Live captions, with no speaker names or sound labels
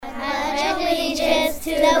to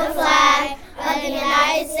the flag of the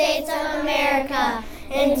United States of America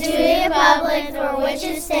and to the republic for which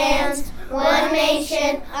it stands, one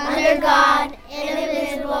nation, under God, indivisible,